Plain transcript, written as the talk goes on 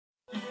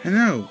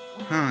Hello,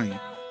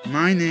 hi,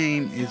 my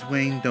name is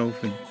Wayne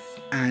Dolphin,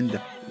 and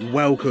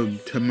welcome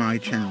to my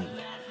channel.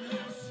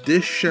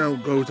 This show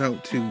goes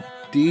out to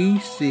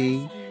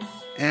DCLAND.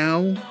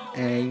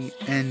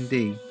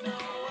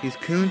 He's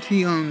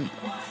currently on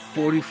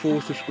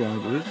 44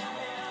 subscribers.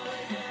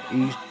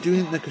 He's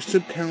doing like a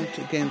sub count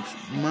against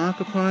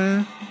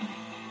Markiplier,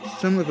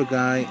 some other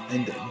guy,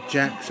 and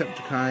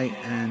Jacksepticeye,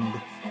 and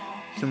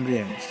somebody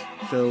else.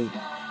 So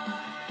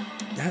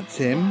that's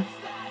him.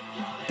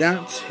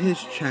 That's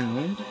his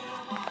channel.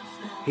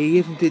 He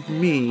even did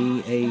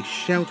me a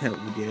shout out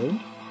video.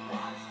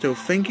 So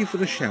thank you for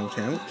the shout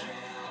out.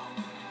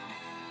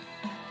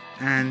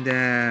 And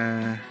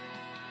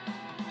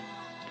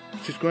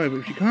subscribe.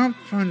 If you can't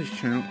find his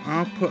channel,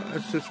 I'll put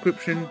a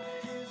subscription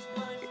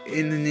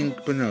in the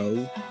link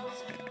below.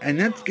 And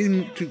that's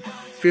getting to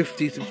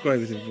 50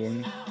 subscribers,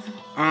 everyone.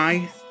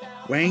 I,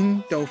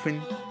 Wayne Dolphin,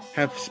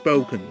 have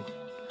spoken.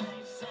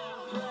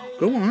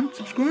 Go on,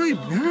 subscribe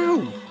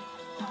now.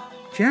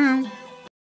 Ciao.